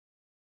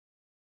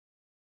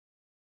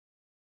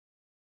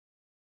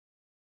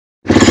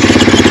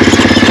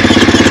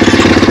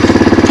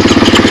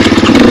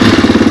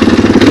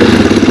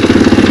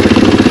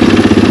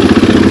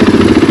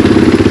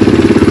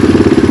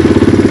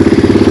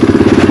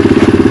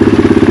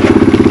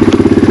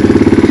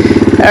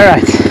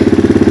Alright.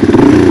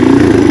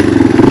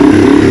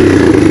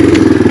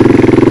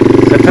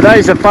 So for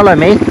those that follow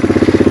me,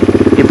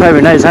 you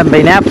probably notice I haven't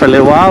been out for a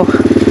little while.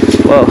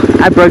 Well,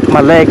 I broke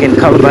my leg and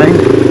collarbone,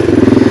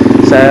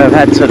 so I've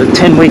had sort of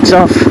 10 weeks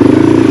off.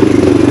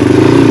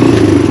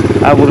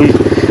 I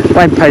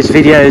won't post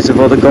videos of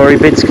all the gory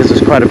bits because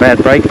it's quite a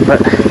bad break, but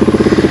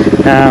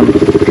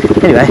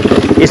anyway,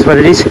 it's what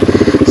it is.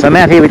 So I'm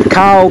out here with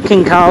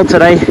King Carl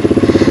today,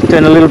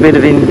 doing a little bit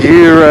of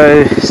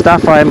enduro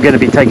stuff. I am going to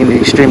be taking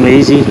it extremely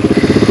easy.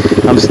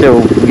 I'm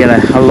still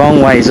a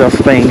long ways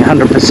off being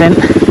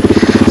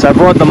 100%. So I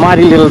brought the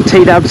mighty little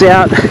TeeDubs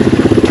out.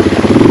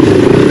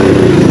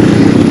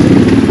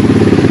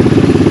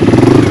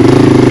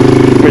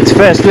 For its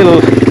first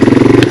little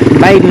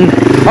maiden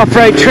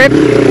off-road trip.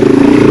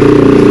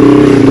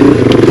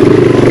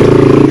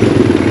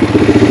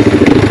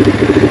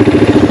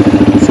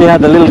 See how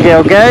the little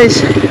girl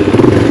goes.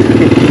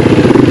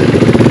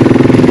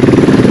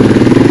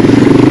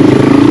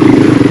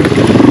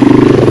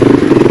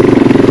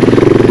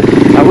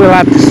 I will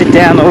have to sit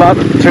down a lot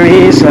through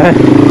here, so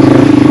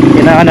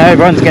you know, I know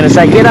everyone's going to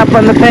say get up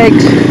on the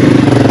pegs,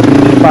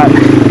 but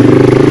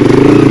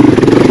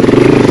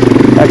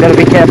I've got to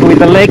be careful with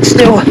the legs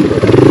still.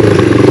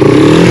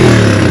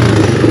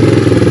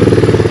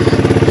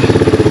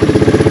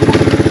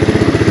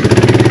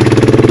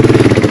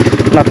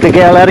 Knock the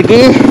girl out of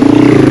gear.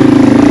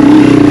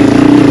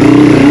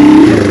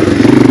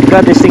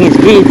 God, this thing is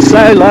geared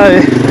so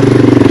low.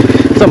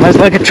 It's almost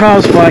like a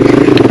trials bike.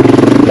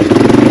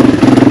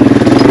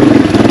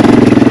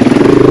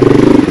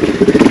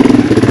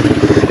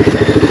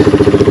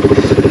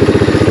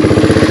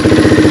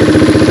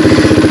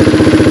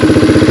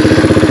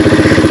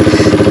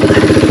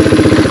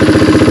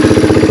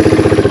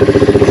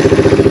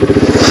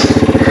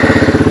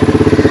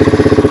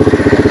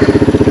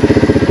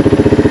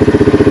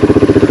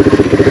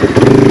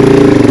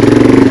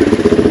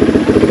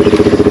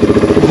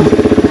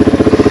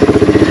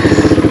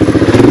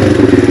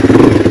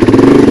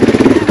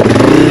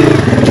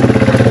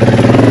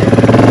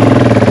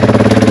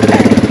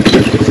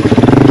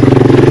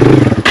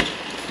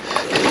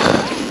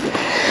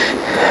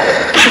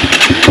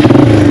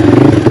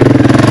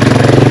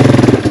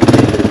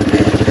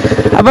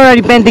 I've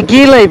already bent the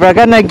gear lever, I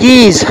got no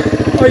gears.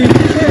 Are you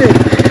kidding?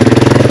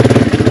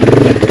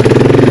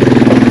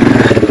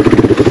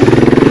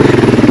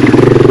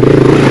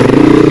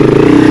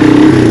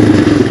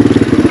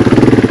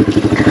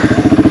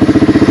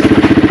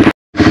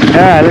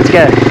 Alright, let's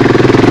go.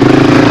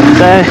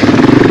 So,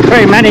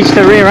 already managed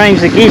to rearrange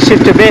the gear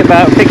shift a bit, but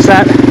I'll fix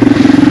that.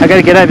 I got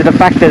to get over the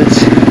fact that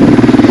it's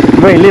a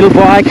very little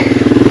bike.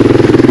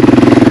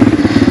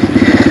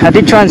 I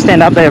did try and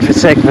stand up there for a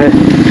sec, but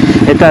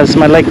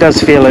my leg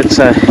does feel it,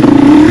 so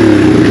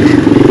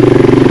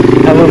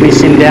I will be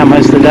sitting down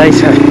most of the day.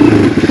 So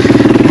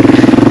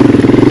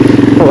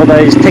for all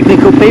those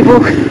technical people,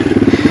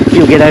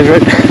 you'll get over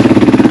it.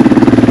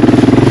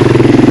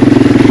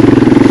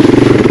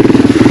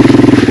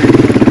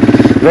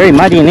 Very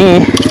muddy in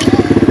here.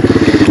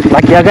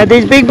 Lucky I got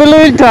these big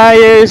balloon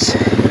tires.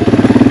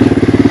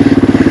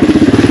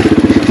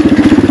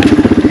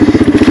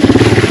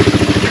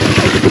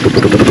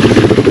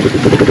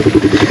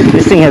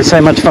 This thing has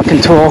so much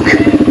fucking torque.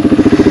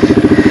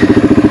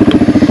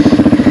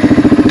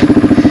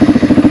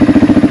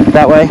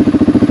 That way.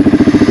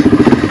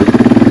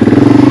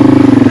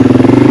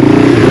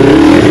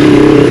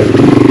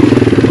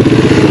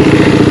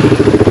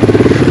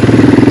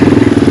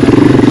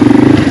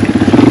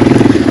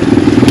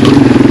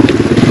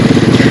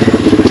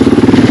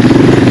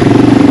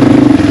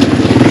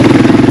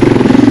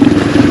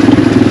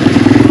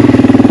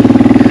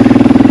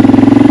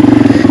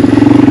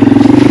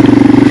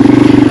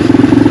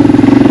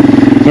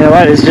 You know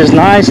what, it's just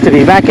nice to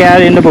be back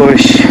out in the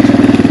bush.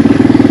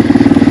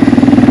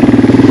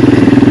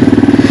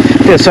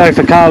 Feel sorry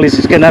for Carl, he's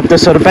just going to have to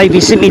sort of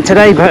babysit me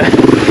today, but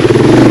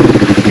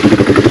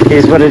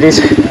here's what it is.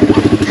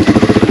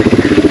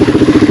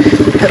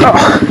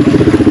 Oh.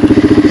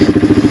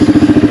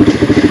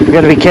 We've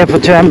got to be careful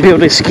to haven't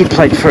built a skid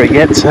plate for it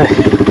yet, so I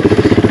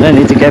don't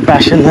need to go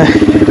bashing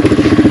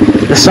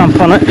the sump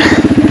on it.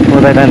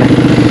 Well, they don't,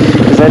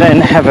 because they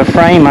don't have a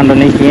frame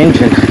underneath the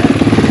engine.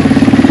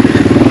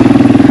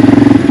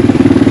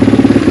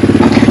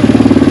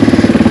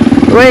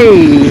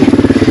 Whee!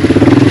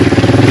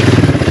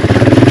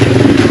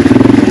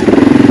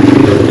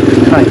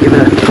 Try and give it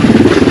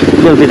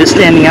a little bit of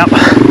standing up.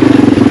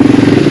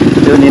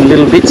 Do it in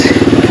little bits.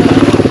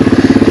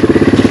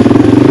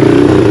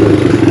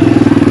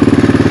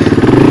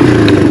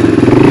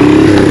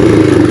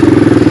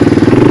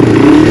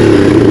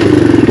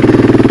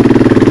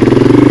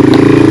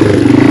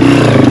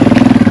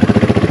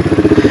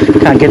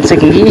 Can't get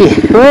second gear.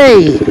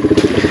 Whee!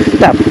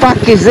 The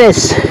fuck is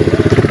this?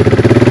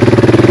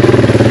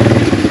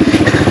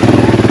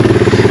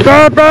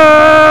 Burp,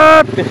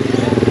 burp.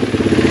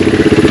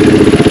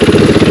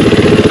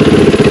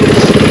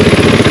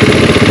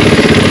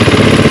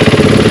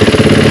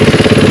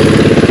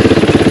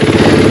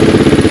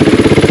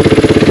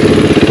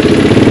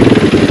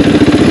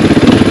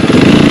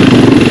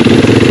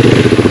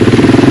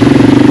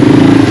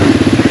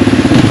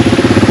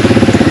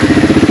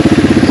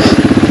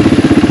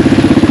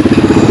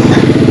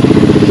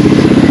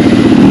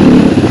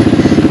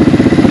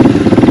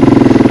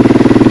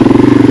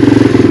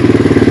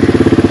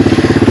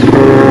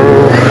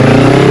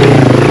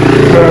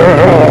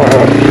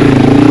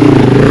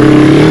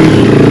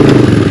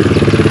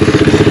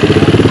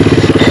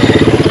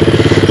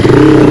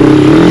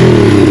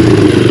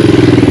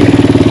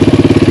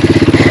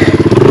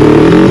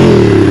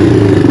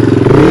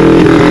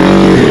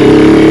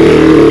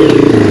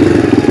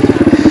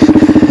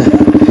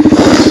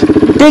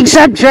 Dig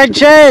some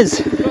trenches!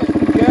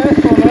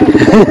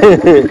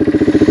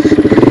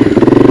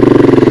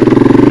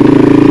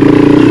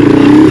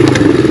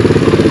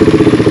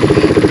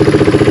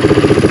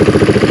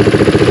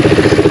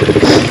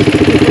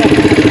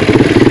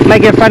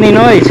 Make a funny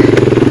noise.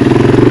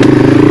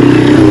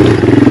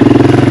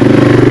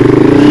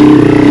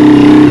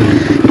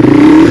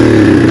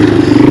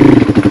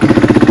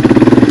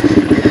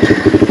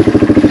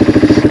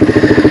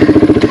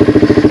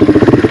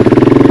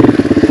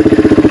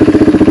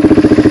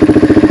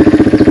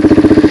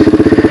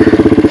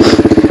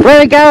 Where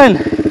are we going?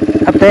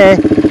 Up there.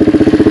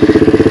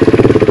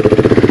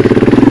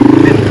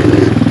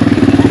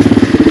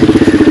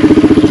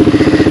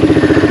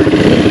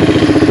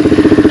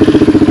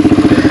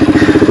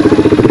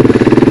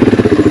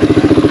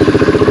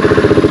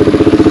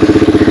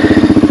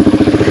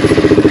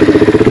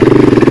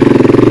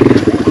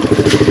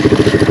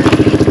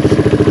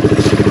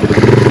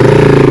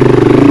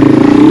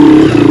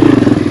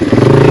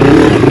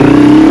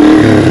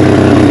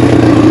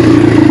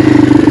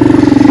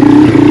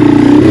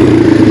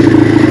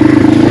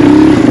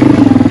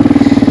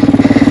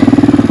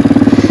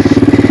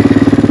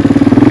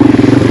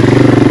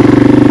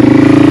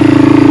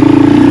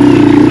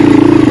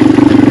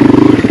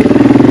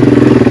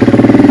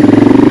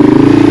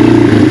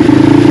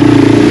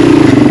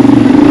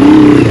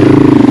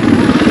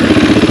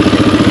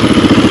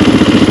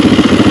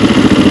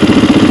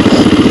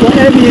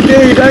 Whatever you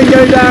do, don't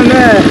go down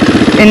there.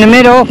 In the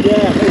middle?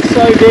 Yeah, it's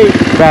so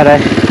deep. Righto.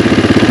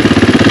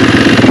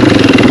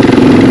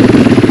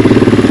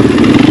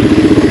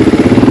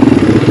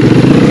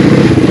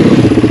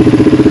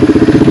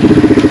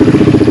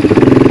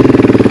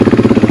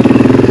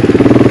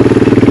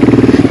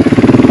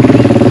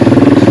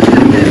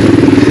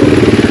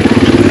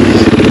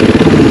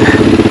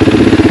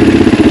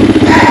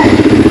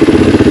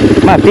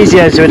 My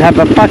physios would have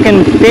a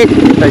fucking fit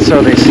if they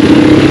saw this.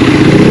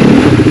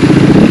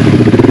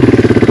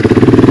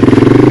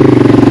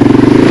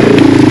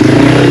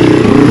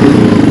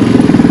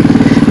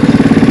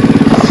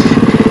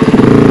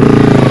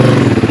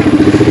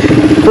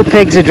 Foot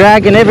pegs are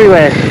dragging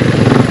everywhere.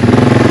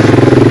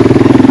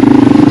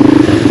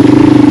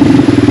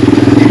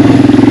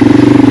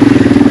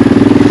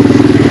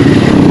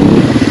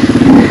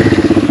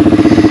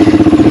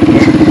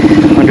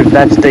 Wonder if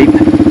that's deep.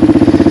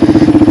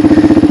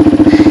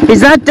 Is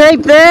that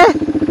deep there?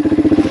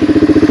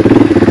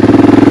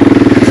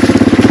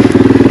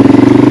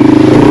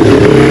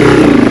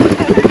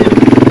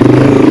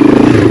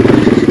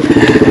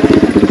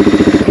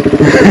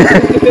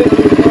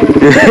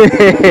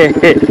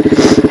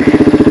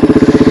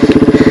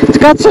 It's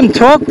got some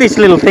torque, this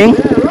little thing.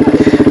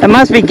 It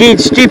must be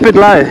geared stupid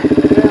low.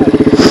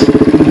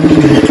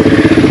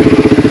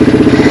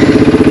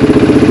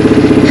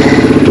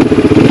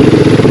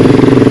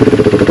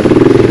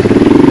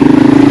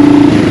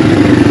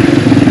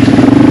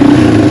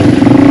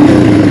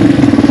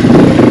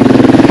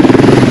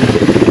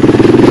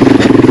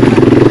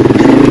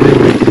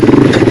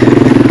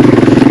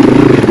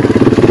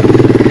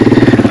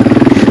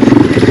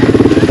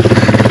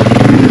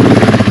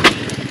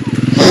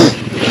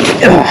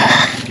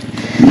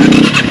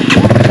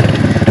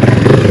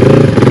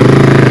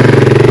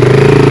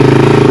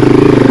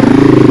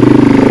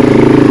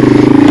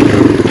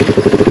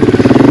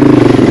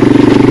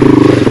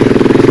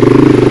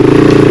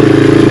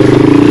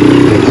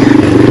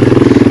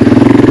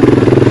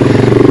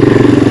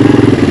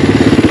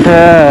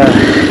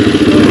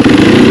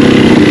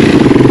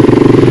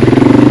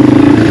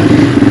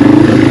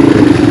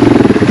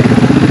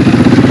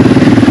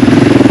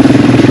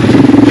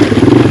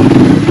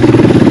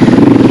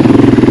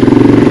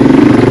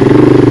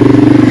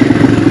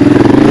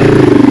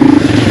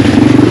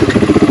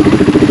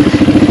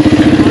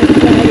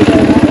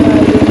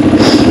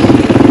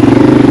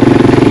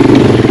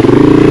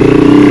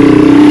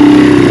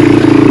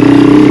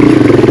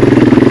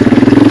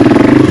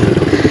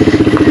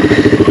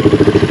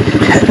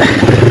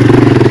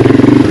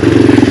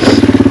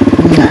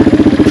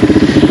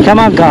 Come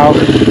on, Carl.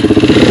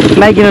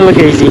 Making it look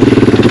easy.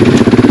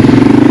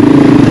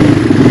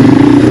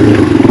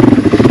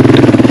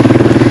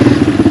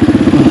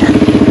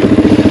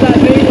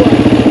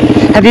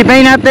 Have you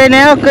been up there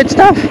now? Good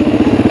stuff.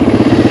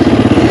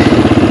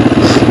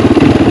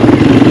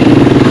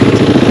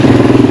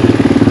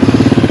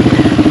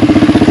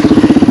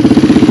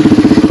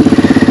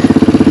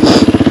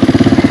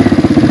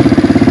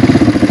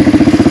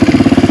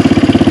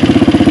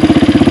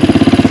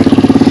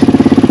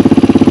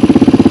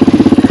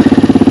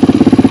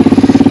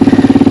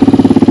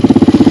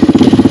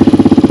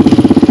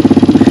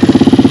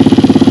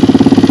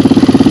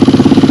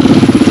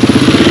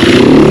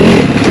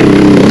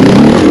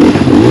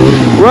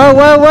 Whoa,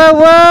 whoa, whoa,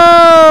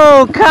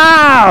 whoa,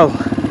 Carl!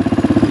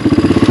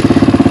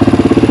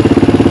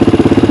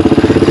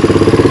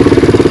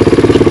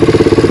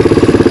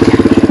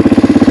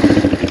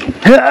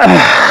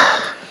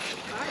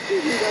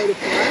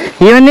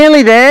 You're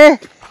nearly there.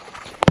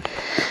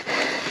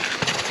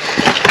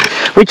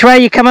 Which way are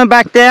you coming,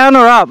 back down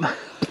or up? I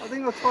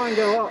think to try and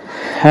go up.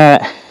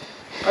 Alright.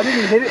 I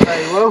didn't hit it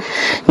very well.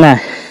 No.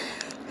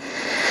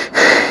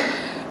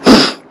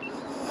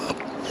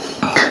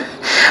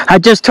 I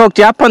just talked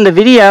you up on the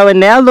video and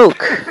now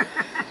look.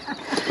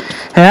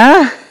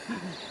 Huh?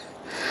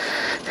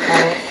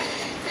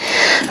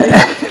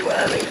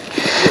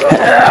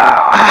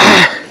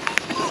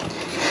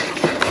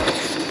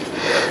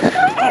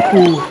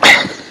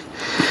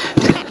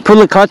 Pull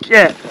the clutch,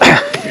 yeah.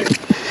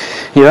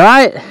 You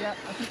alright? Yeah,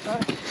 I think so.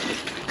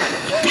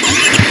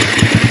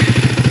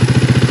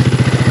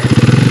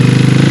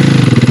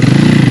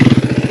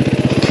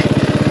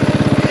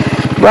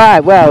 Right,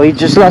 well, he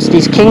just lost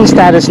his king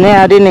status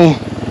now, didn't he?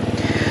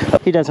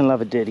 He doesn't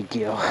love a dirty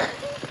gill.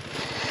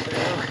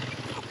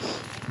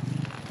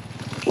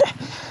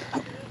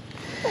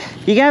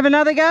 You gonna have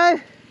another go?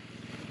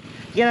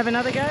 You gonna have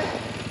another go?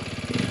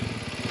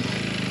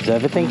 He's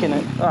overthinking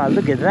it. Oh,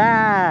 look at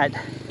that.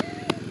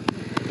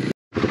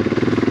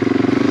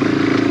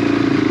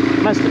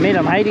 Must admit,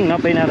 I'm hating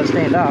not being able to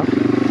stand up.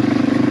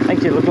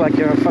 Makes you look like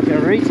you're a fucking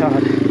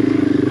retard.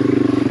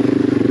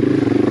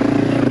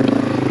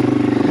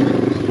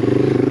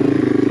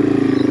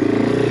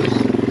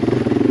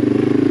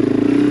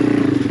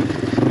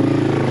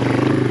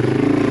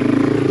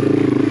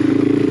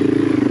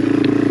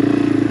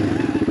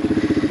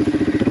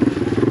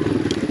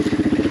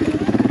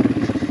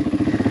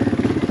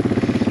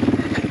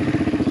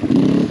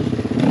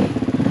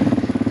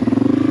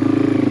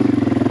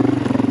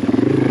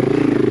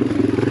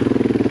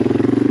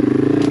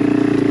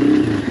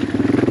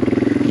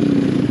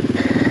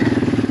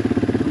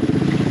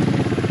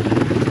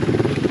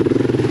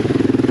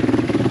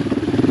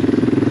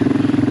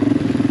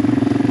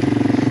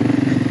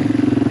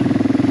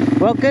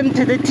 Welcome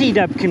to the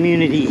TeeDub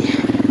community.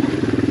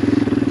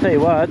 Tell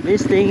you what,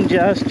 this thing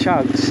just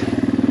chugs.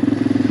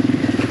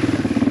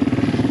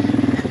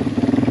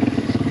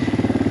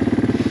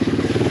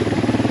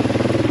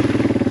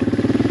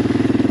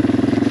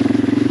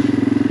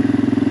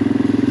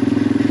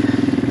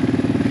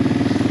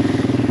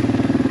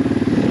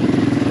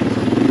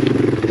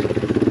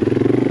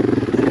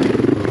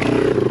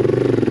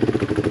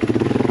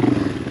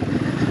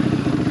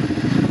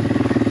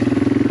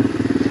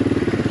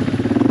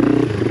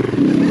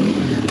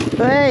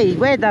 Hey,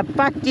 where the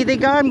fuck do you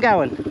think I'm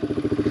going?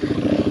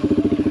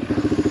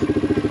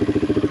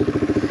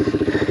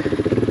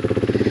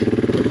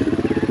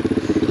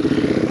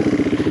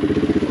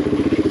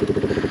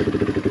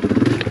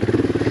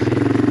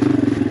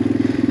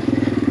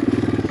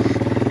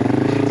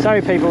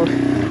 Sorry people,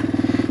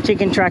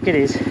 chicken track it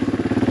is.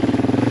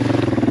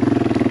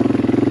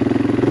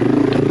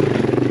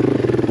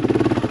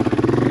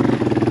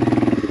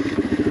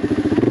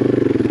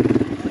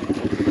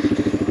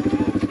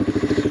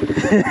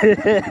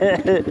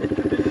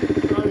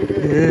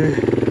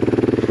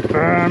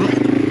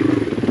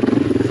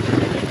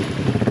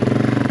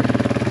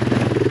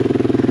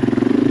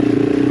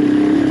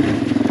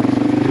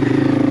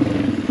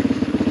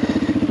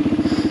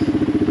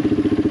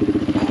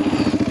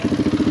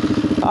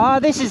 Oh,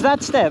 this is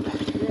that step.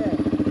 Yeah.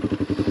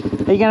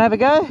 Are you gonna have a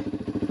go?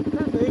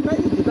 Not me, mate.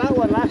 You did that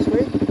one last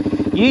week.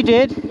 You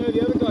did. No,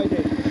 the other guy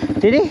did.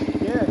 Did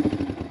he? Yeah.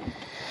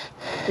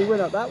 He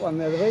went up that one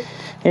the other week.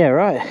 Yeah,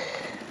 right.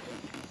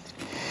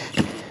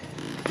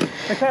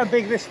 Look how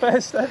big this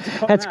first step's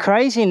got. That's now.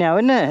 crazy now,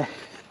 isn't it?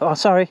 Oh,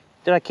 sorry.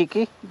 Did I kick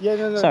you? Yeah,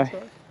 no, Sorry. it's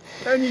all right.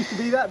 Don't used to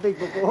be that big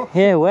before.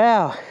 Yeah,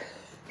 wow.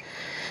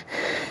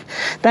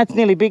 That's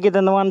nearly bigger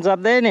than the ones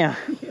up there now.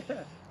 Yeah.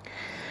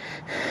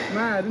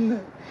 Mad, isn't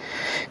it?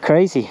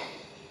 Crazy.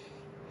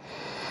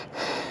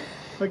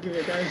 I'll give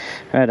it a go.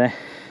 Righto.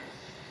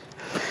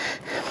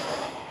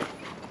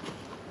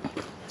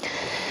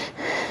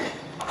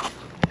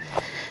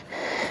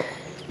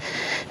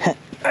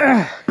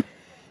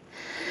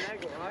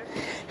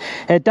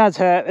 It does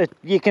hurt.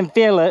 You can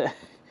feel it.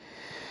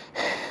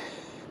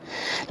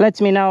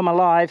 Lets me know I'm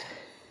alive.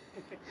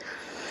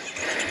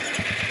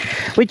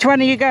 Which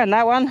one are you going?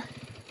 That one?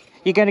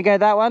 You're going to go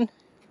that one?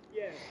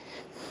 Yeah.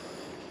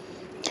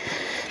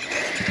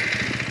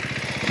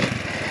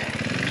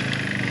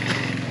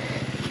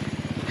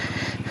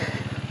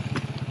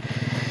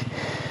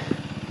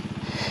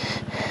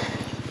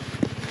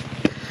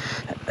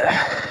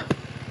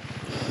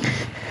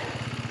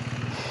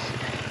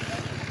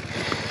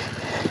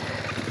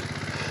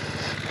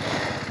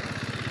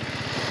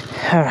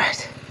 All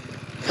right.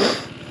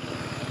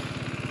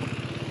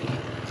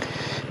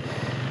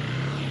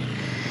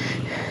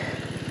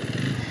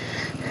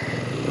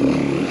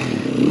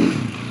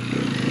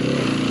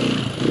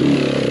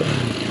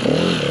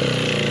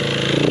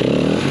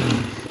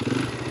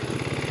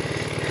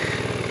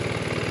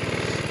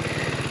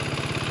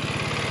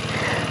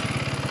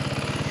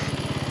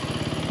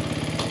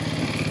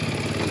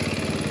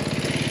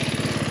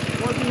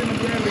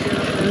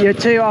 You're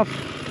too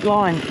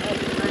offline.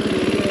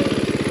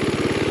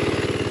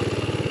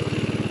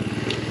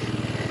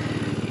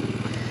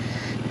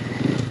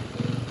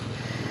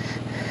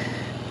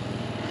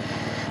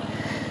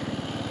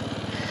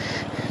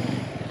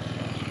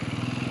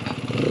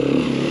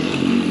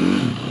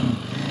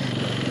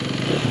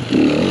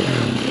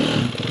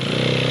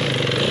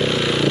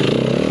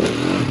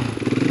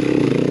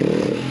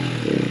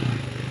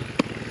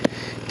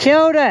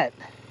 Killed it.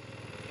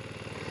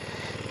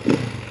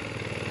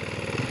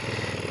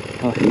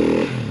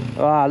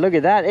 Oh, look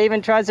at that.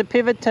 Even tries a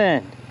pivot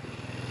turn.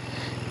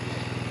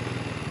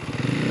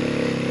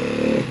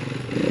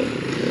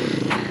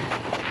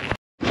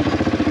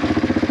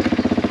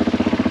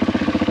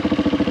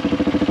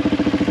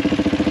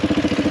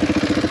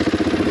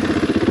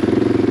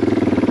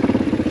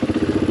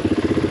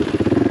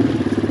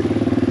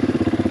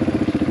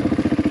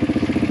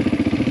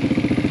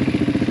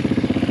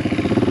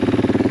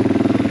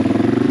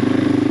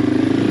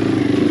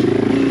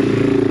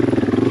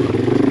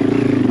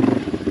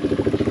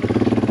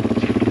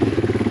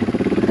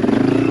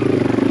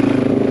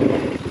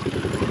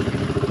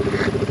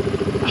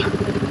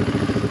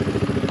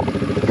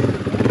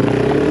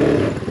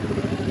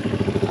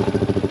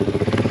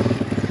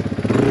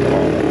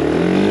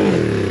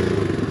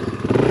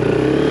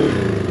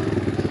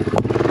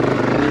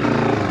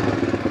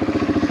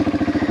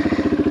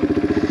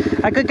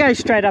 I could go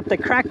straight up the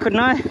crack, couldn't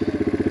I? I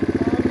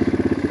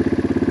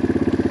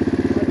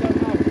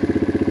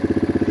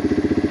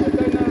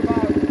don't know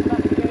about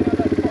that getting out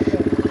that top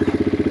there.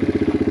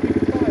 You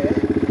can try it.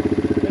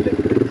 A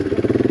little bit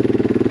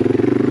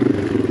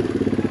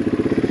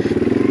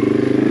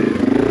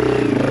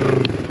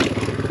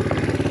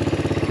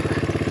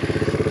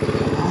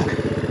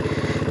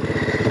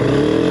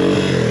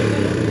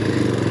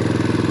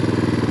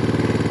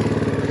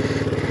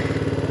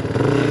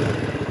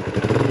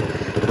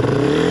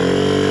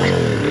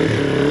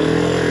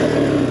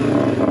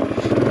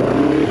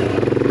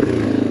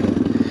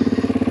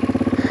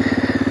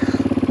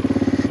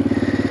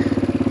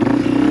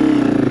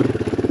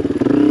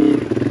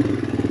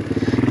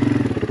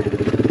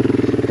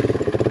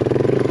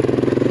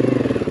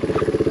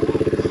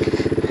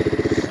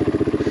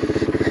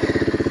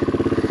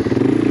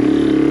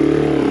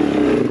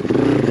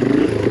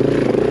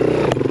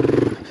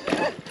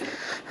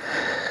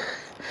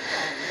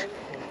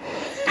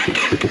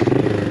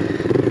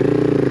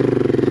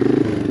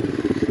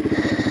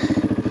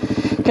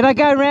Can I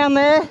go around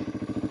there?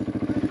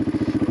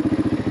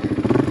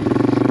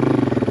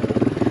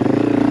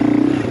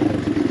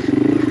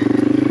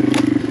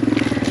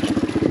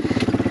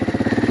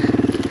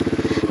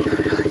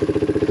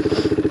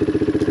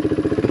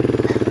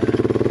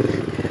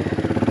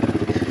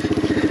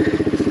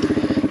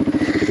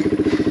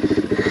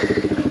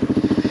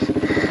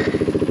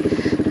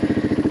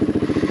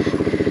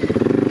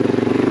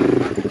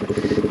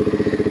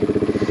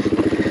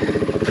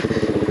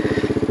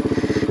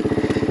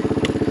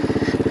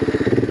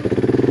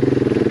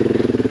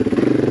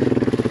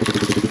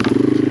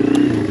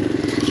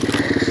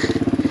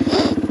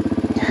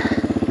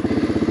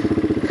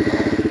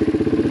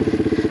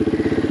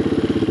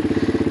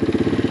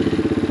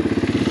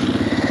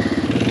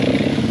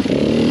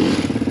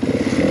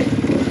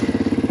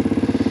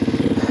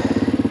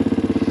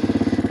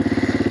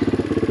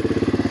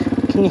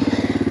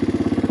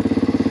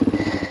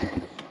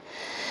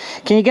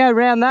 Can you go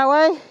around that way?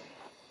 I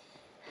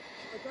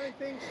don't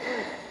think so.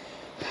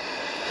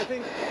 I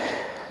think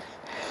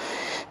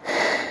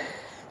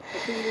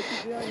this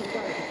is the only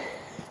way.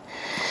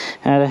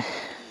 What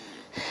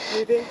Do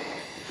you think?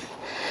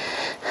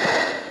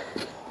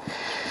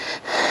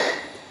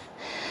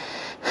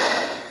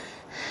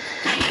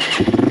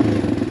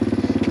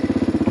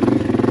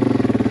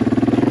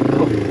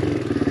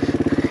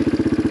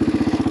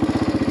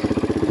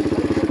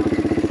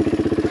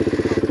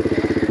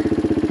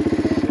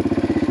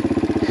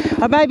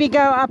 Or maybe go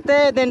up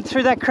there, then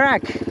through that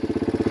crack.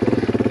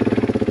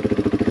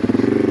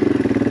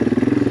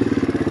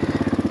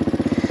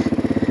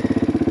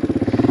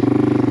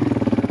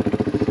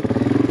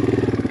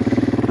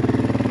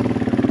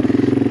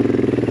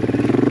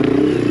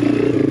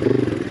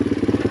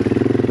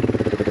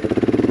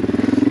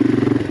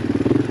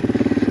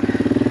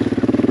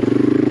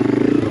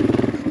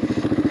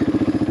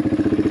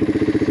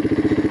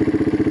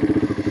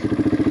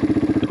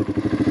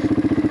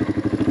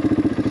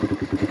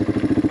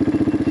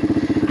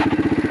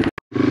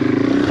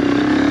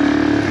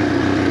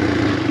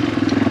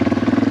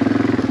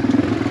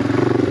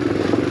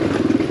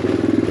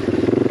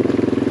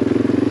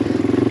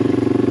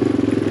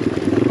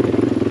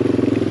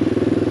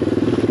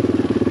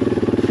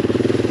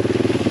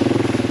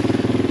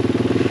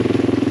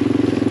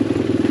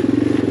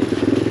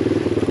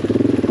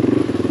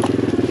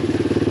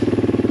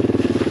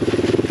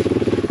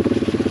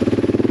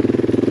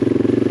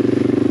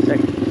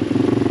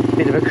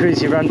 Bit of a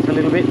cruisy run for a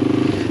little bit.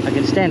 I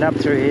can stand up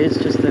through here. It's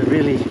just the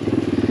really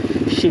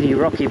shitty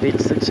rocky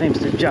bits that seems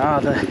to jar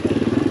the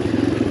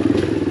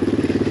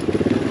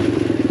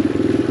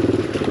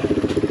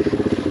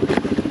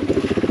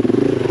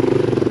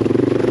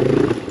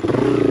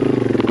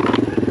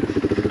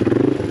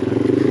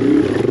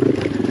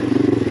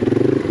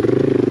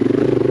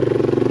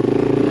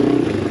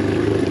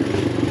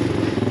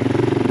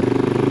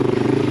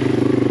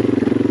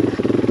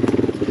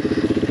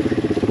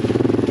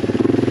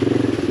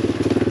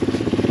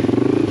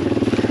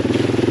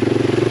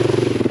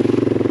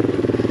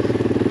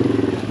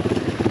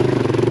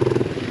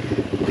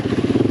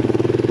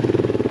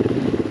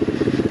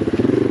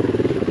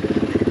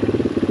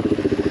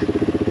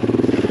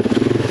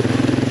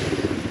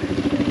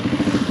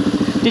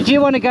Do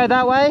you want to go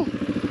that way?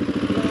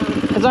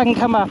 Because I can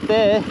come up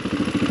there. No,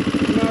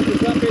 because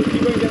that bit,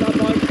 you won't get that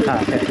bike through.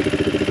 Ah, okay.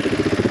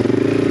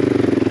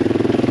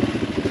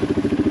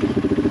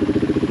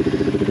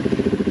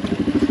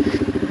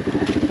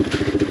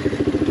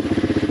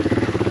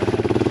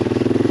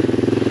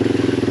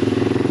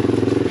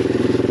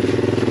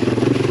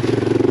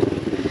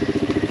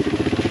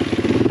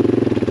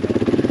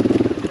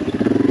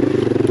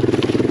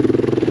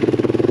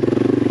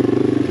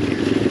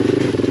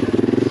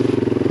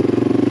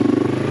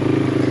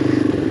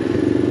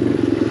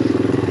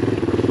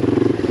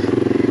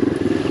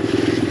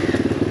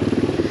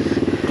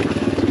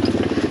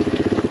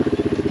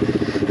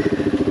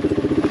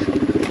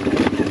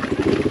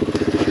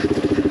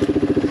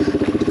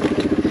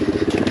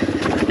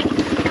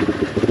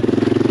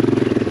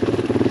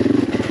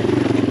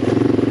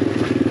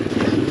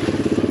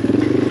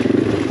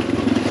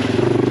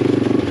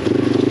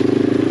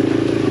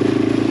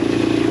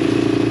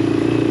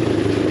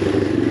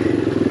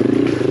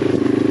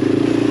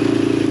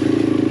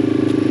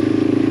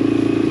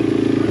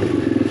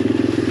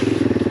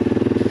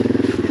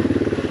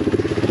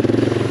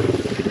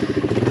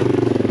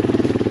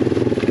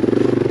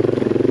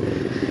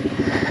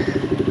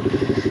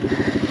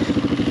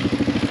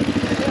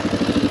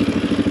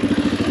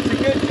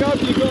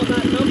 You got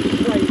that number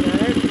plate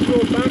there,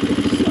 you're back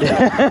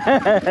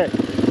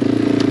and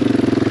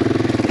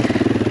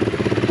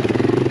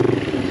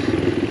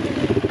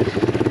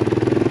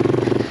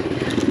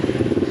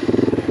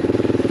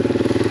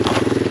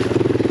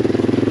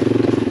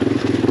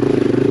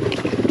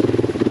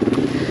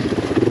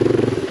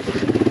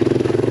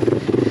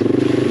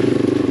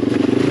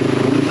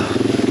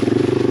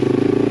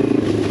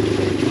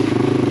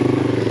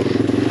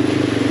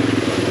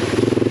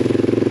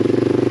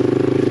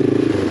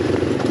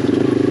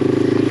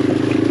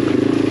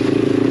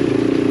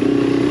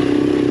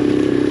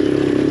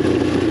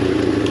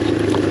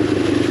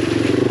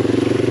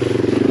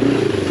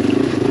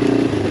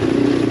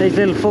These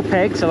little foot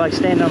pegs are like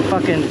standing on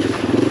fucking,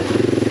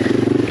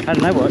 I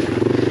don't know what,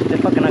 they're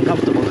fucking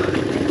uncomfortable.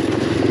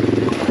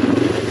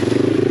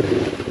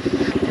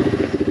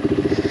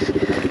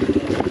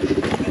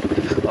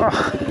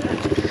 Oh.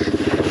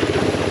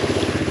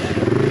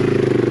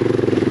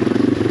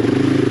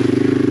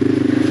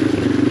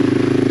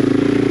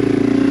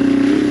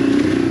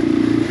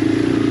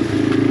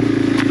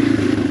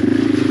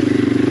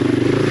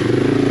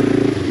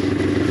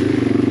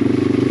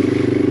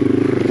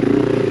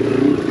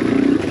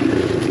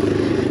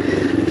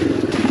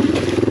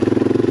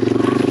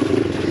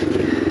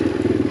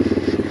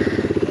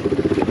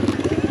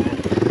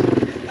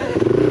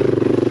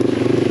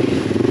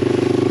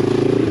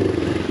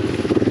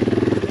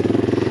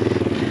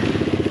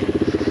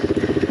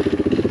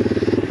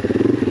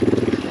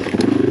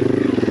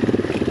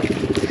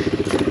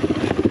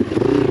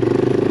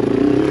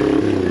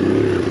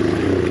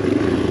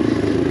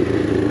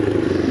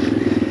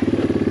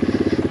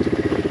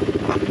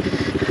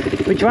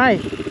 Which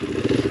way?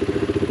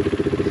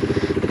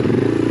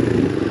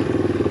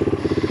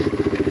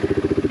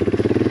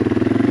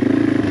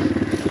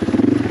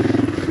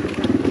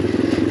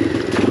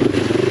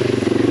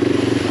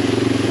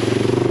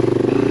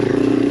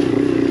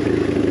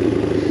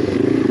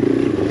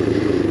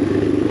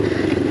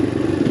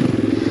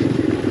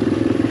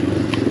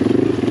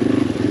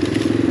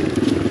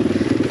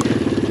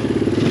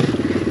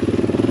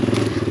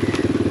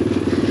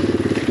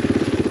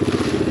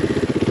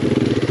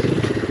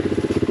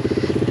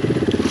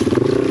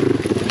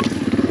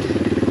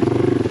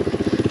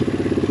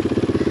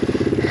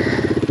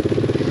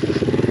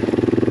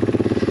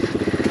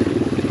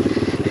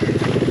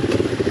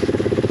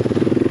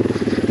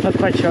 Not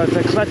quite sure if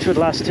the clutch would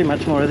last too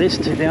much more of this,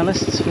 to be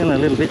honest. It's feeling a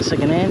little bit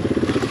second hand,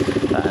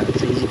 but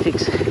it's an easy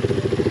fix.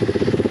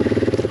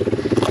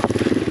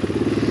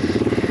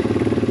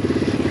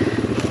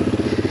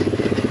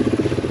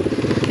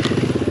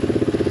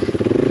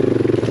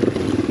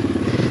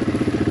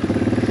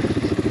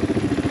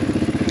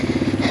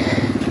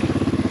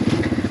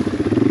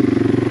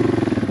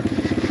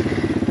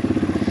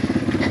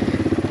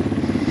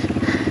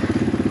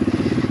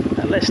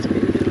 Let's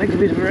take a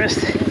bit of a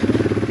rest.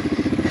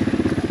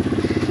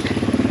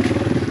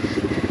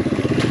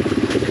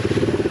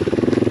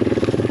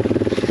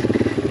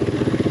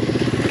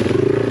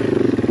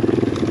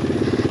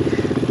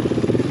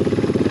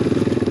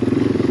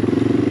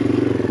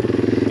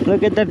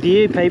 Look at the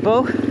view,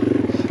 people.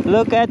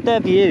 Look at the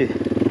view.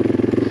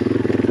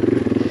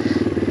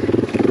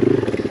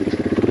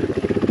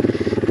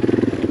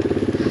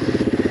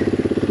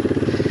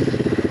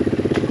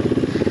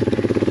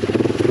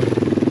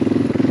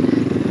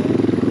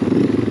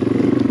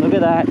 Look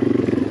at that.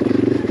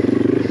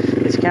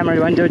 This camera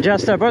went to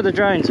adjust. I brought the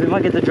drone, so we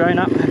might get the drone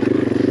up.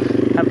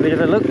 Have a bit of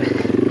a look.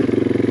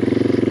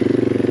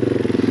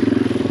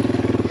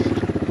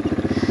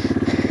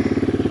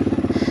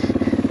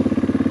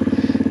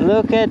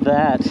 Look at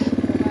that.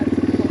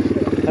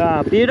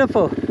 Ah,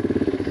 beautiful.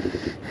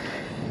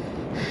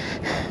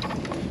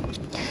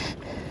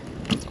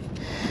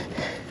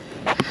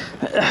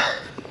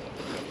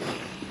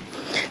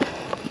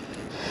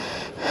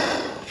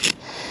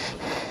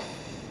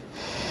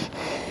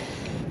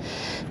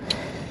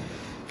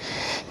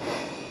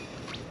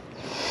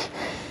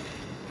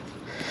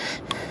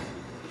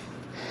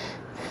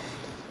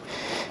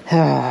 View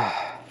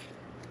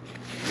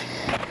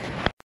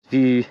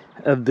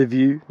of the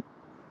view.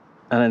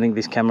 I don't think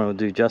this camera will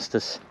do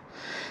justice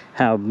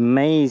how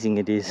amazing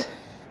it is.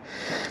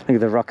 Look at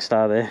the rock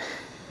star there.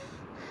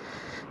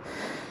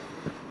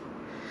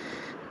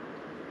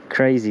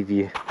 Crazy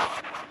view.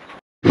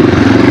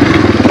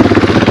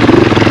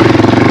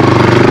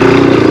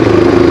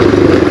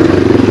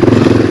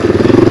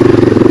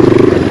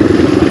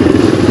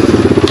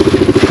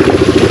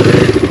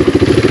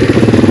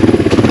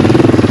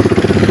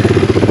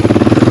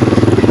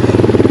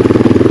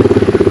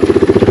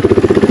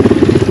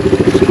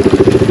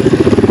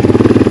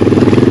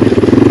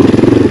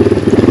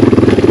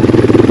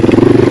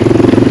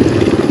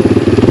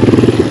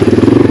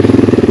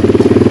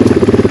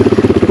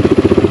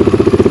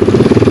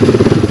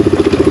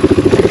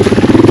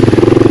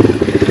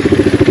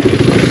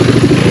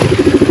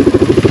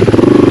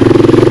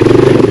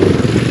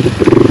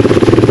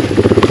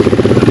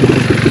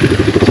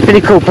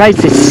 Pretty cool place,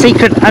 this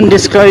secret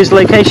undisclosed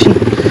location.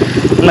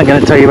 I'm not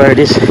going to tell you where it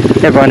is,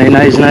 everyone who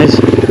knows knows.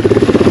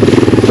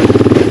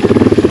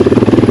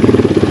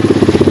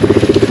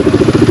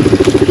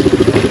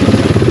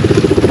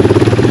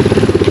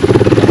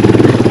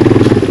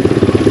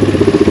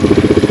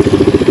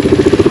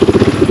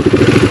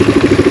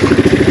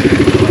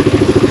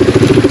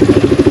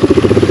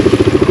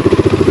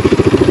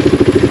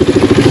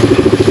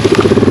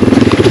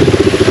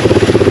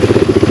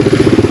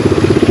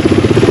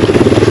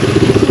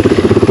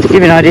 To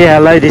give you an idea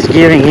how low this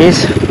gearing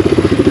is,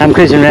 I'm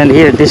cruising around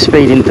here at this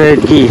speed in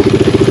 3rd gear.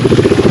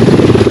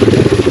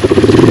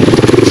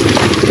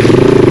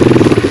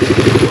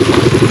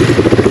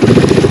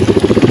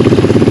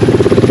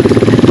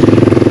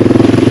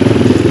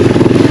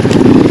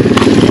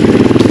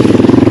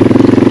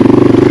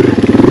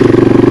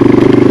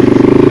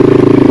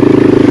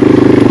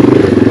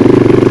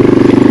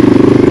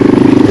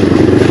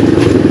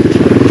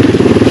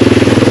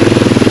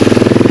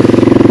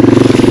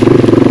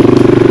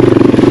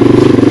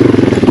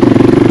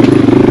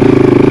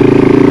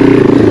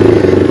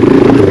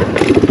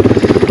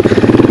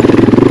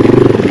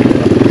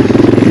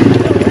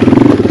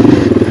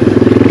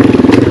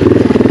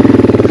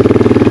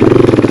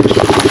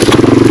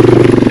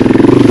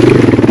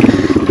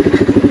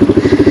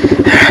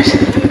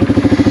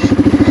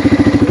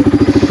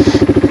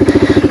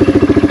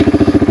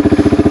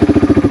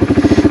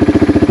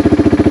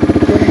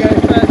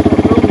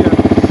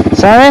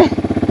 Sorry? Do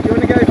you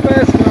want to go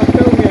first and I'll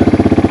film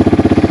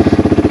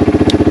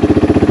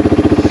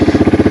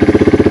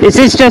you? Is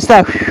this just a...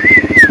 Yeah,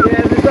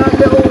 there's that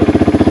little,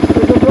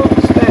 there's a rock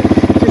step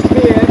just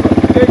here,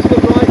 but go to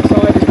the right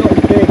side, it's not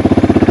as big.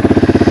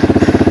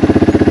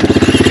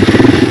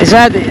 Is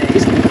that...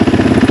 Is...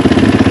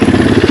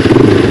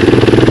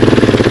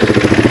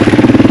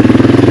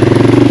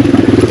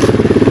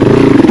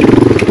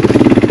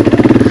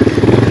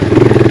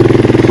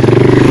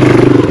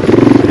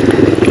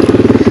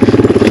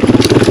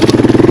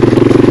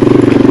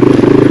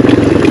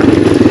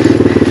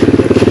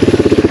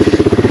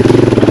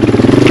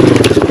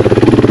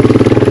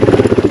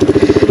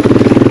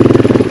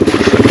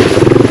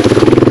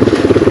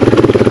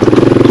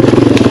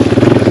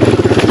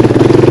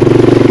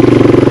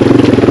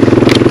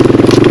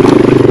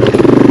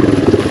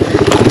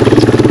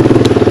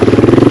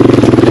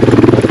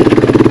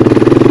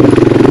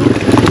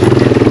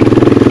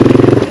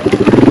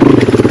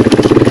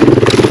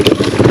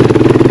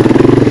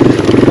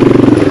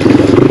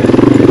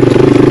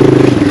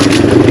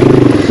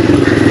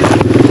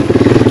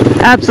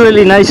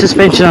 Absolutely no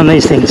suspension on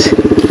these things.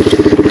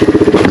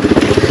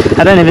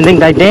 I don't even think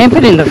they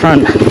dampen in the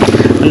front.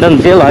 It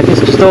doesn't feel like it's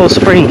just all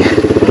spring.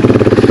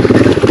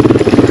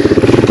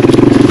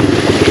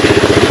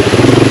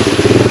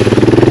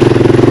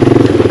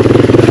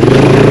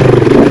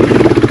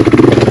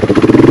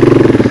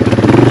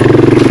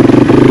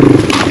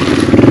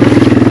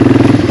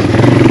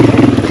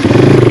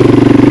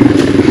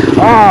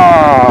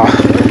 Oh,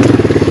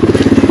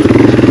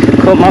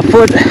 caught my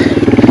foot.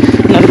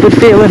 Not a good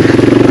feeling.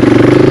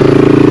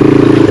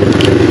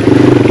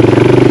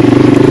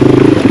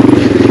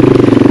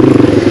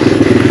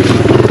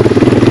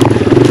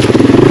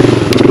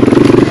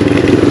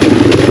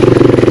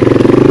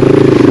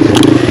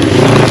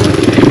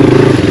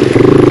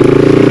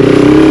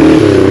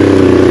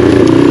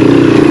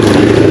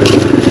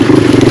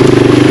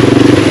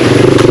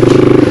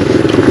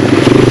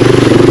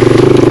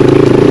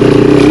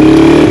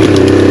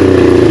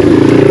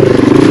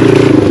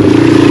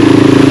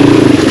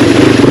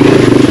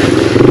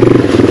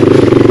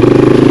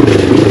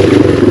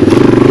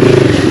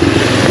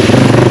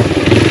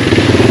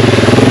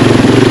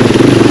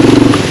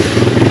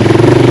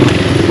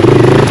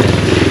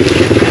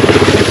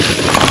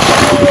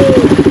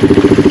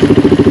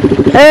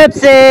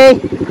 Oopsie!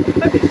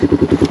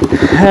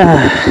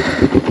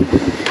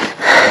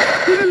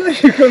 You look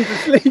like you've gone to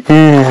sleep.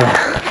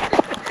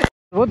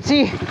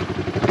 Whoopsie!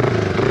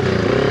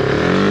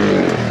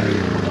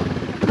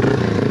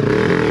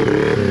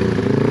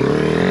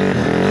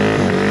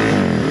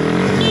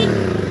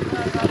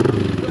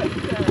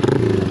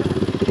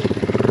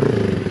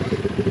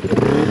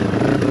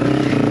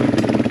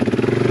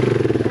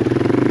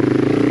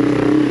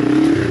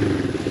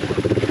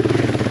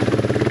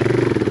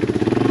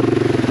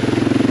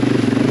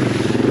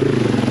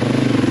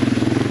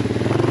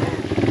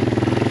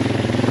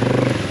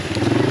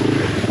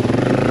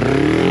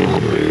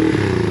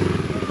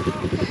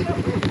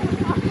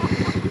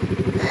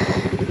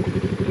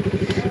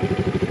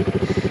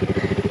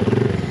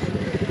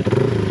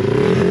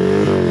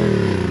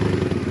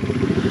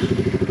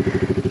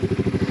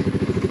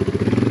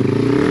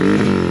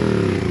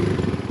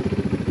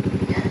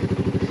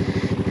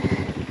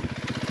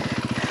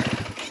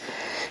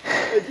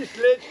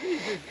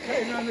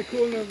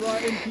 water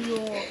right into your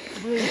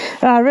room.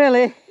 Oh,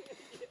 really?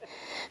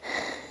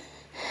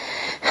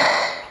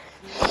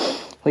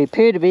 We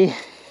appear to be a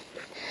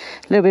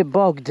little bit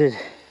bogged. A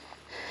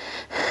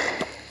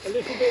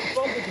little bit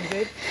bothered, you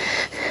did.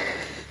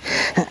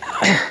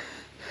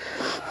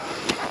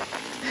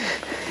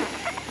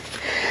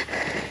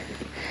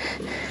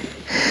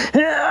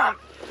 Hang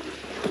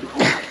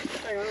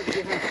on, I'll give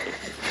you a hand.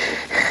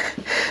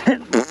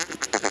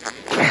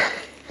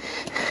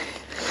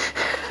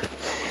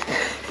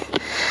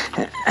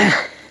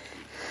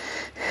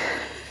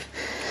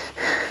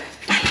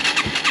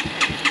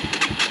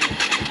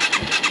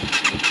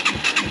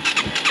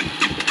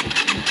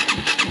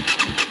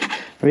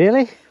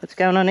 Really? What's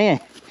going on here?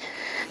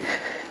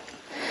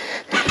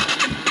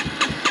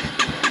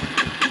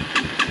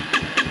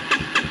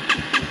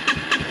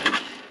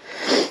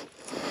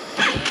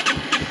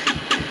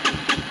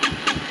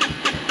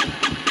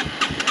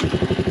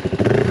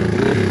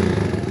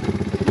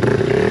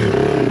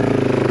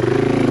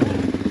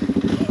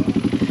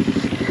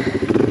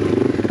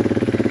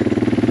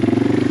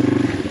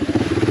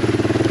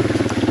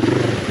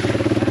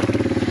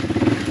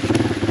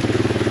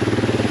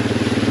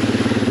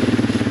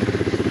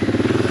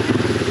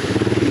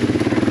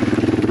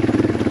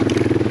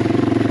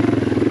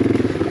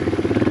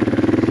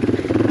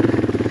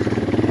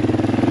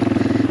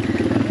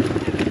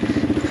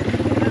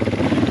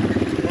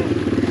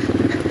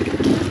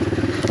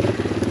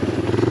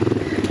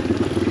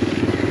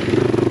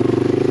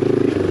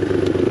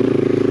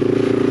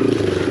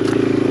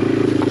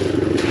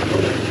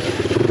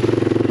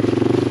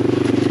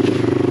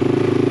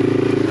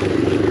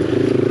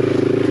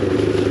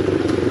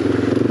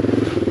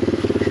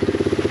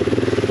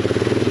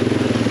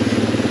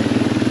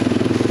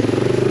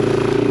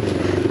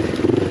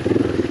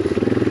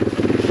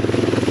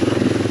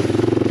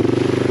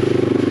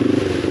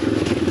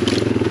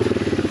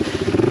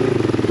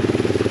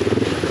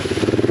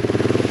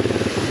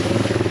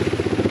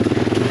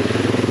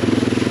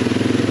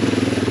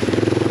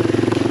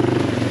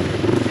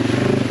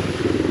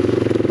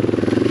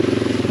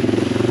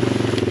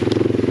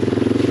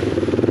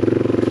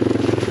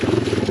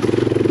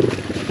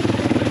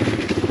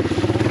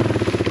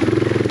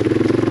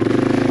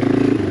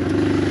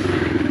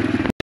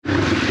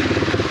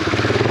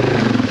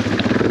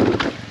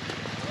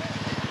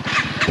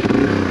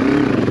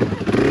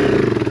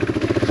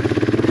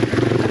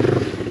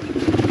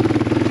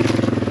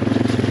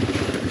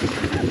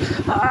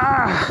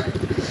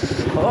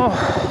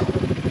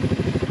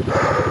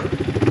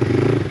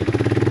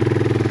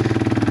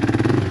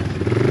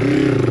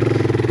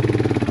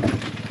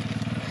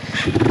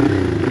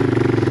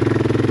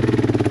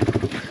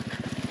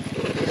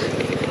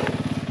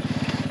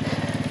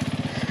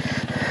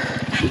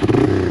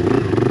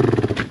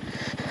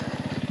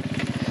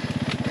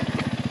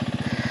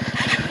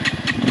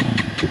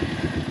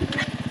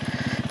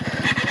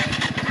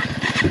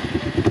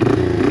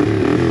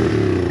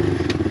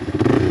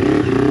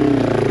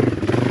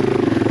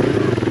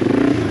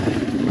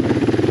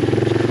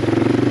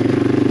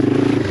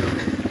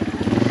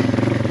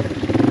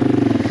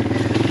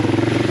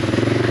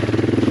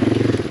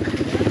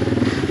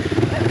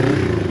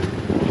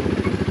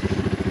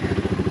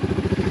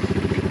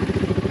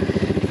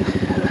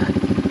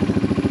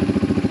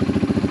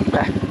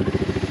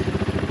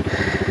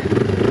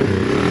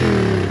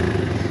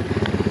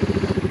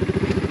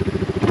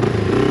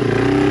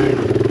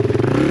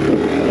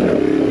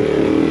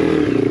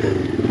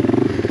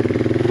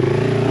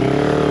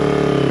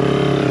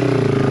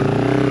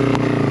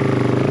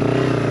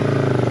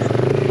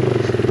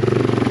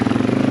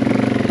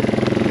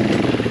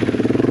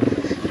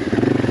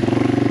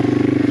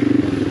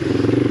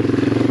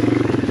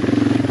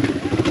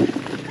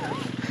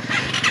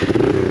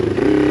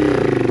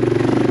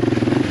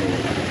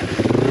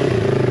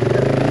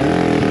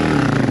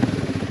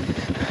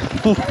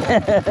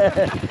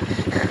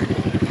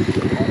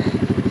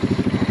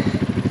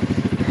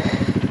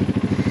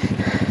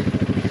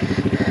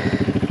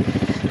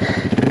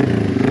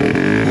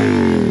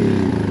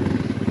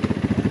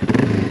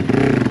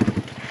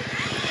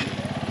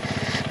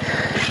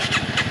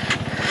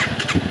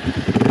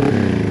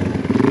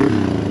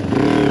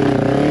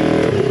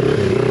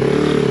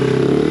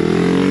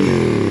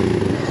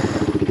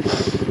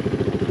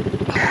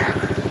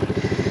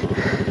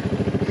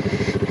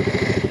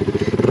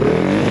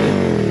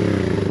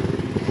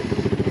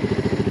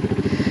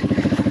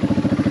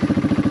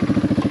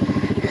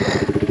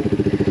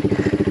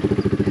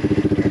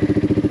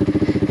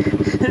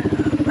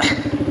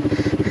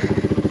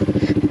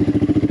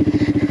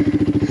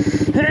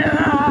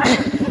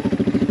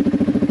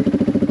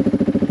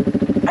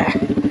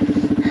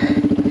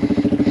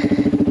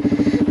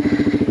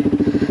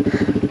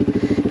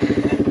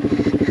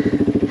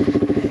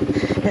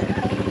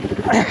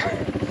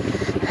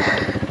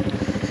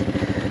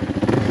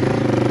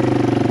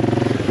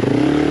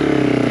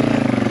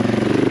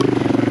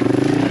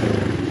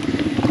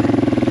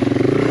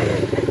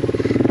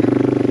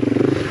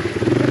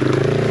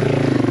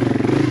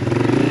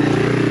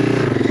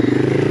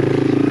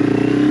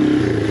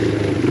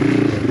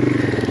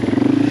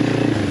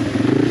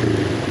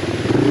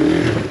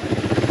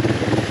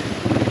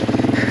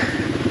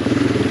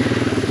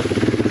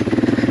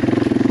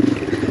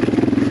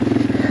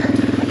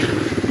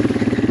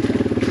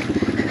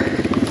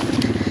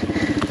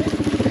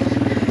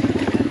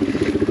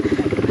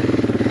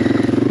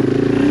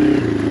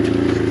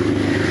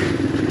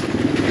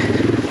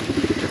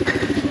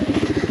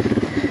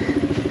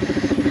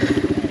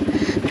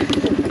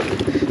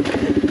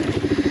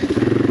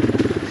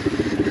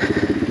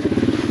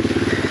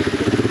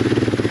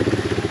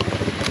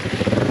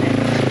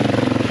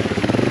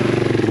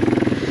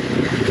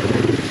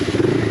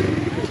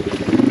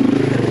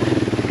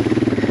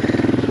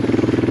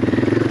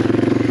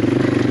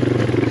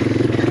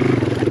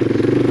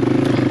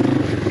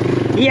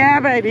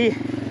 baby.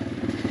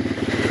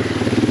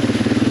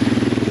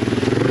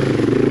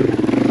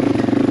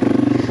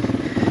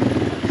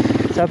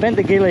 So I bent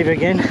the gear lever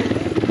again.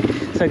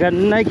 So I got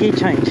no gear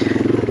change.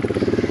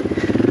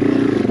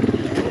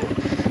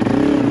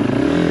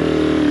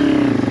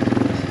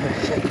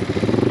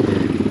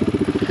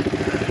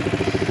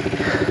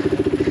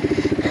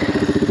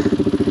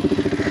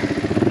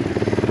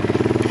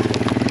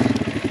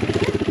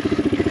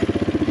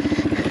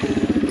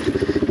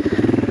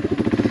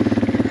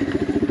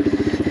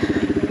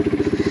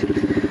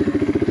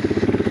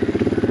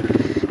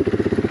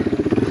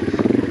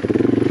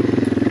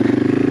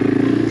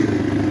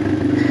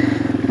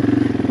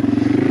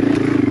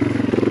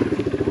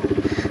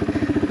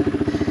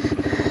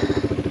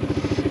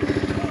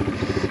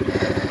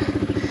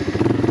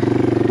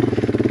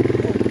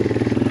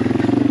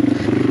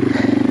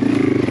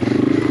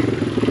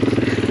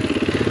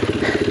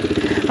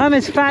 I'm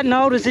as fat and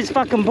old as this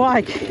fucking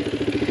bike.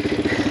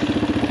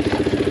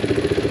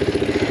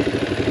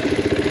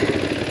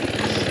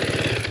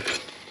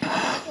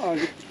 Oh,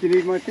 do you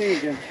need my thing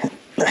again?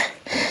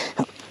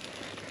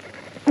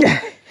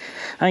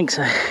 I think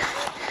so.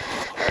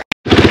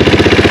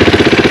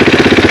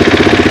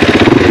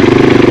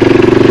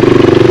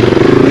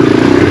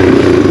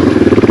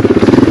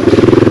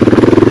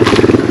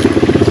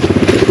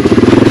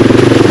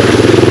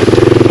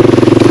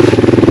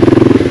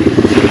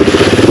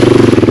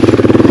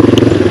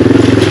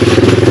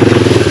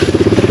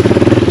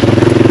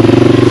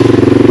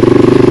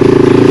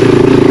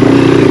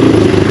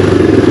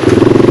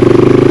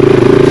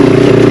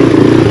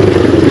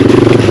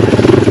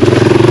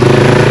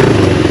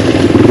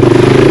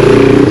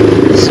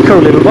 Cool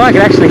little bike.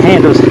 It actually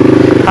handles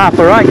half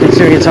alright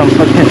considering it's on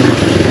fucking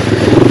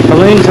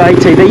balloon to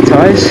ATV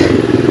tyres.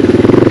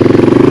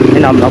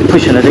 And I'm not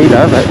pushing it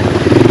either, but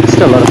it's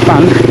still a lot of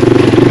fun.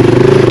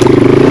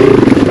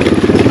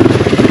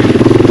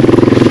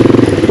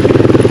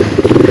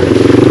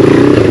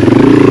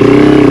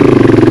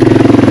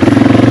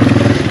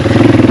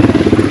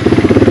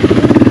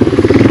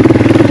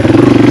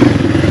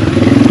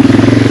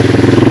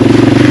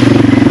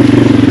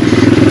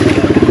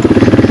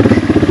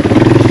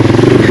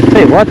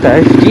 Tell you what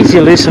though, geez,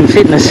 you lose some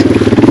fitness.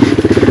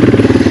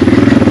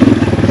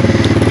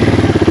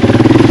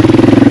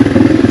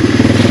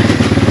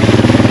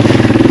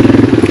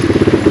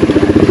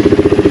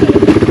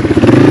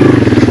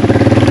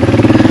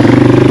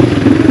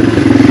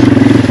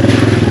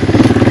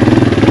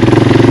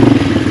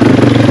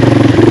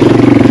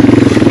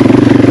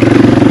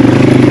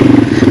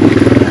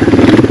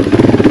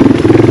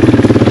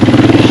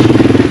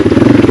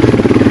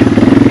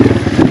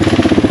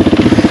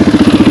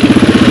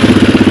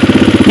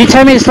 You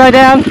tell me to slow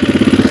down.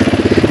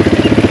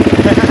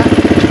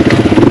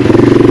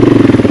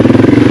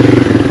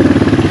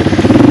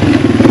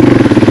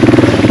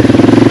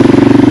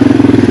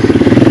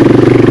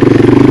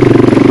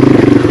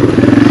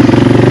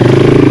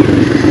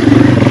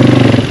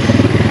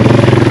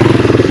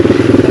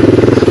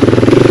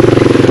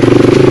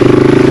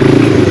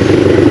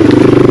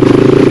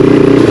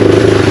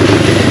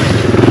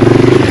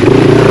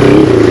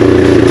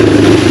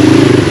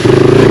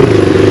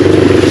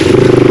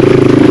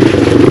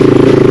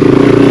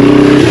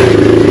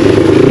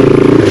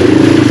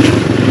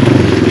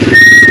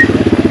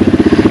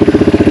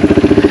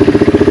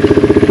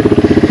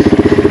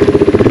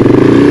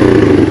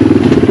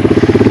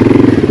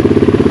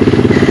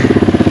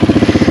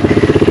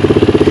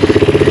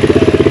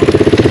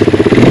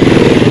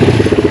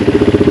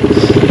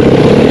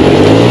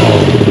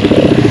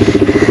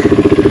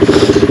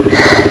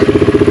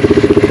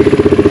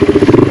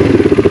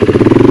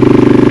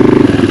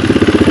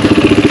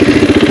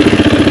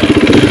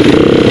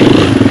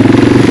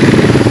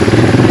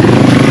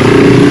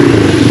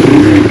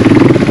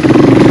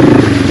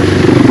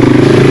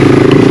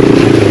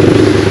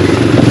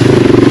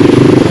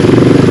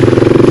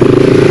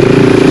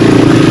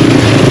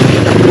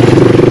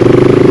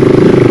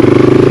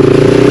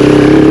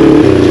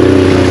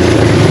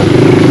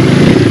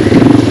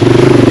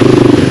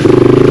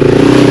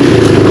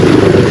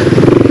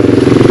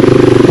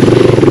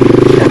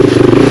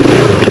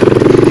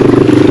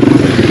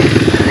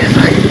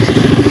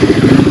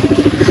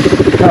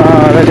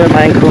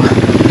 My ankle.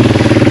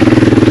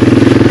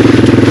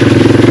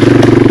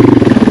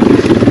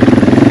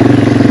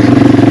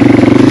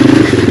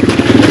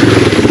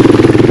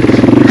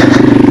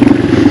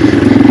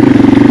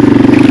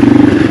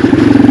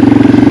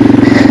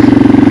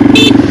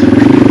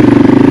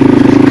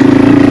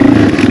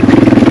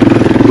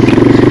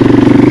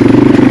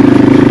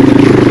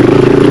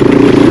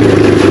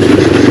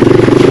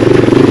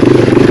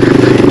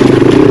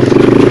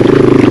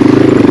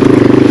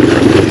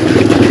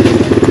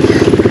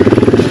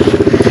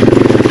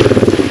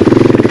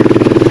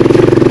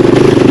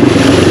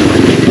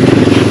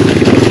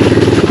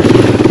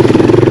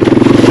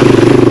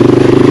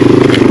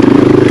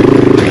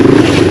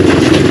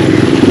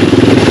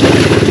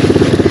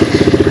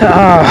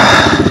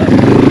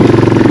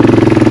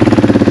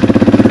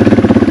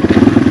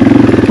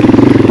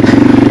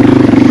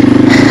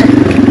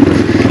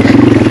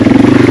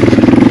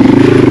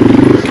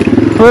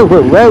 Whoa,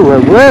 whoa, whoa,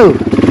 whoa, whoa. I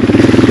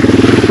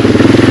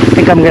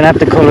think I'm going to have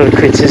to call it a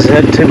quits. This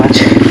is too much.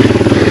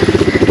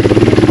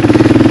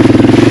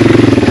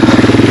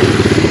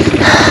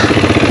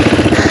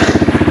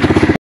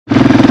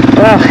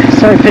 Well,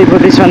 sorry people,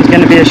 this one's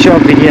going to be a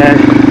short video.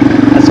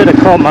 I sort of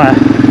caught my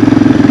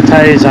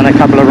toes on a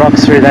couple of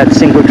rocks through that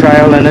single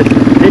trail, and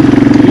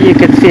you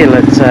could feel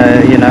it.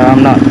 So you know,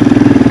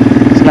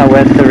 it's not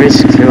worth the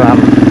risk to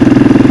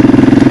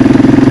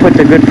put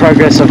the good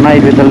progress I've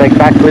made with the leg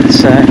backwards.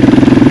 So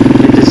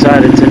we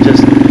decided to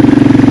just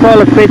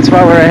call it quits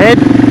while we're ahead,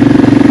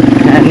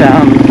 and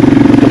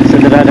so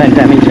that I don't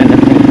damage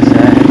anything. So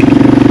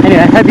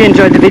anyway, hope you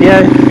enjoyed the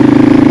video,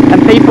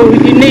 and people,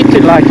 you need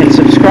to like and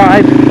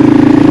subscribe,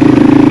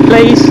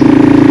 please.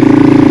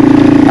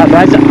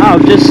 Otherwise I'll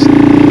just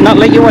not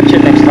let you watch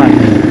it next time.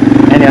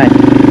 Anyway,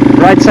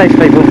 ride safe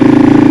people.